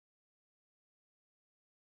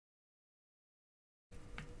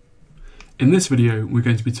In this video, we're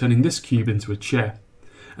going to be turning this cube into a chair.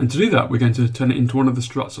 And to do that, we're going to turn it into one of the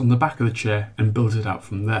struts on the back of the chair and build it out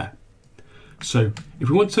from there. So if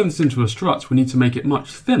we want to turn this into a strut, we need to make it much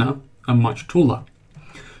thinner and much taller.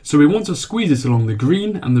 So we want to squeeze it along the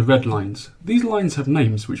green and the red lines. These lines have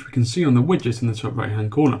names which we can see on the widget in the top right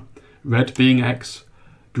hand corner. Red being X,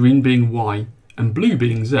 green being Y, and blue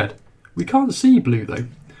being Z. We can't see blue though.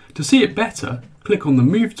 To see it better, click on the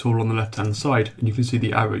Move tool on the left hand side and you can see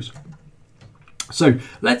the arrows. So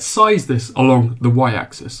let's size this along the Y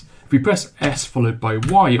axis. If we press S followed by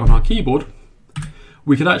Y on our keyboard,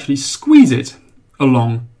 we could actually squeeze it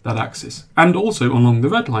along that axis and also along the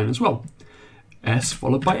red line as well. S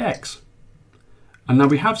followed by X. And now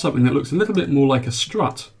we have something that looks a little bit more like a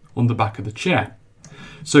strut on the back of the chair.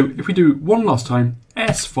 So if we do one last time,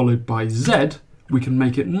 S followed by Z, we can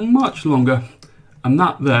make it much longer, and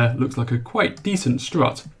that there looks like a quite decent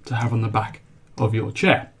strut to have on the back of your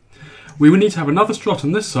chair. We will need to have another strut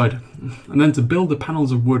on this side, and then to build the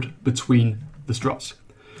panels of wood between the struts.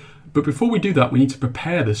 But before we do that, we need to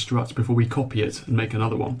prepare this strut before we copy it and make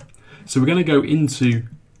another one. So we're going to go into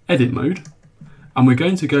edit mode, and we're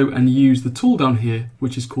going to go and use the tool down here,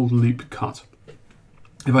 which is called Loop Cut.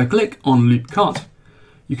 If I click on Loop Cut,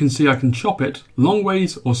 you can see I can chop it long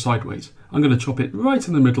ways or sideways. I'm going to chop it right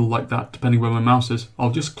in the middle like that, depending where my mouse is.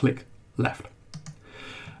 I'll just click left.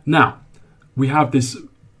 Now, we have this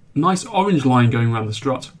nice orange line going around the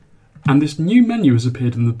strut, and this new menu has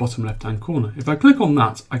appeared in the bottom left hand corner. If I click on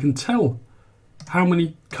that, I can tell how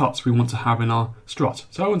many cuts we want to have in our strut.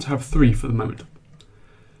 So I want to have 3 for the moment.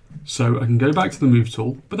 So I can go back to the Move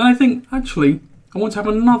tool, but then I think actually I want to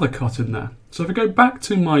have another cut in there. So if I go back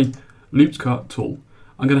to my Loop Cut tool,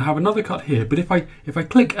 I'm going to have another cut here, but if I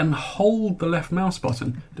click and hold the left mouse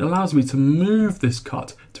button, it allows me to move this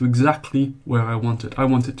cut to exactly where I want it. I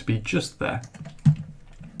want it to be just there.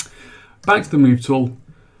 Back to the Move tool,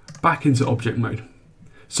 back into object mode.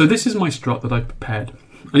 So this is my strut that I prepared.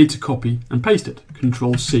 I need to copy and paste it.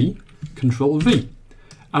 Ctrl C, Ctrl V.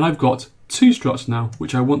 And I've got 2 struts now,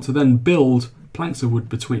 which I want to then build planks of wood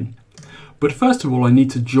between. But first of all, I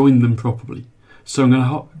need to join them properly. So I'm going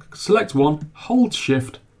to select one, hold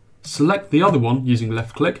Shift, select the other one using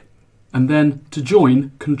left click, and then to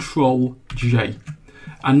join, Ctrl J.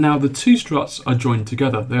 And now the 2 struts are joined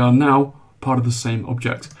together. They are now part of the same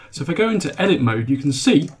object. So if I go into edit mode, you can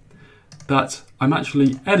see that I'm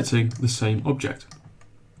actually editing the same object.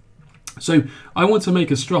 So I want to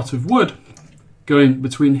make a strut of wood going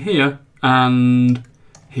between here and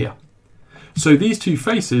here. So these 2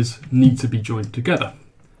 faces need to be joined together.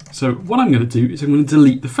 So what I'm going to do is I'm going to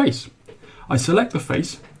delete the face. I select the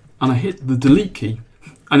face and I hit the delete key,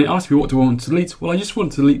 and it asks me what do I want to delete. Well, I just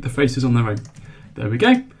want to delete the faces on their own. There we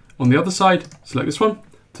go. On the other side, select this one,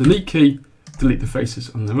 delete key, delete the faces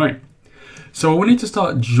on their own. So we need to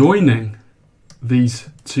start joining these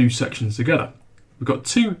 2 sections together. We've got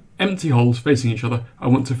 2 empty holes facing each other. I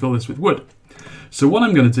want to fill this with wood. So what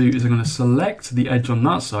I'm going to do is I'm going to select the edge on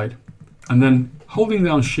that side, and then holding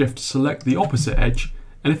down Shift, select the opposite edge.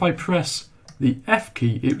 And if I press the F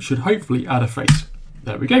key, it should hopefully add a face.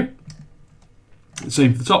 There we go.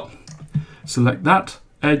 Same for the top. Select that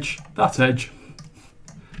edge,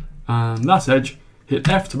 and that edge. Hit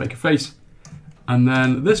F to make a face. And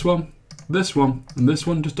then this one, and this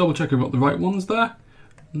one. Just double check I've got the right ones there.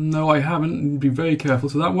 No, I haven't. Be very careful.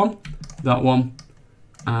 So that one,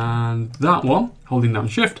 and that one. Holding down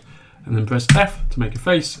Shift, and then press F to make a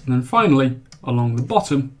face. And then finally, along the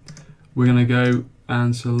bottom, we're going to go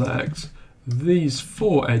and select these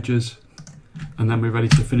 4 edges, and then we're ready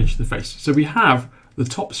to finish the face. So we have the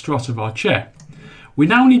top strut of our chair. We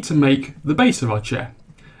now need to make the base of our chair,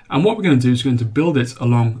 and what we're going to do is going to build it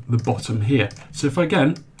along the bottom here. So if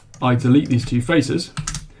I delete these 2 faces,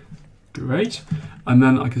 great, and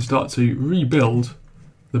then I can start to rebuild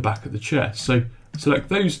the back of the chair. So select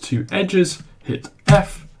those 2 edges, hit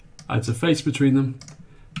F, adds a face between them,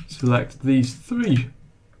 select these 3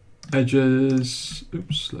 edges.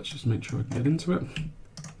 Oops, let's just make sure I can get into it.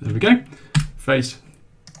 There we go. Face.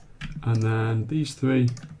 And then these 3.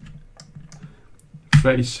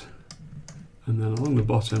 Face. And then along the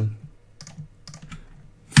bottom.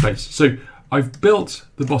 Face. So I've built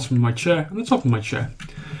the bottom of my chair and the top of my chair.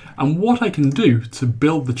 And what I can do to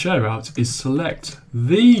build the chair out is select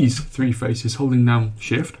these 3 faces holding down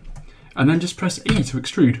Shift, and then just press E to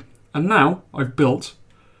extrude. And now I've built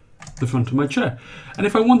the front of my chair. And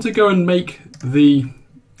if I want to go and make the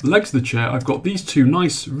legs of the chair, I've got these 2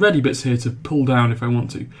 nice ready bits here to pull down if I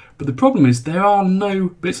want to. But the problem is there are no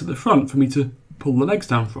bits at the front for me to pull the legs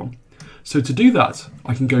down from. So to do that,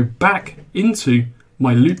 I can go back into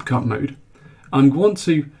my loop cut mode and want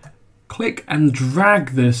to click and drag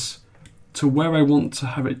this to where I want to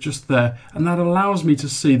have it just there, and that allows me to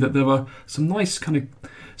see that there are some nice kind of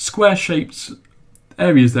square shaped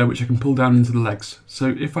areas there which I can pull down into the legs.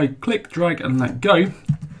 So if I click, drag and let go,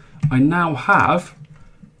 I now have,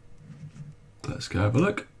 let's go have a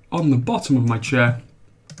look, on the bottom of my chair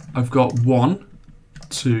I've got 1,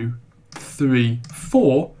 2, 3,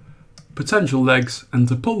 4 potential legs, and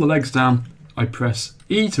to pull the legs down I press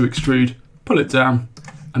E to extrude, pull it down,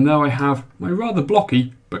 and now I have my rather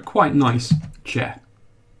blocky but quite nice chair.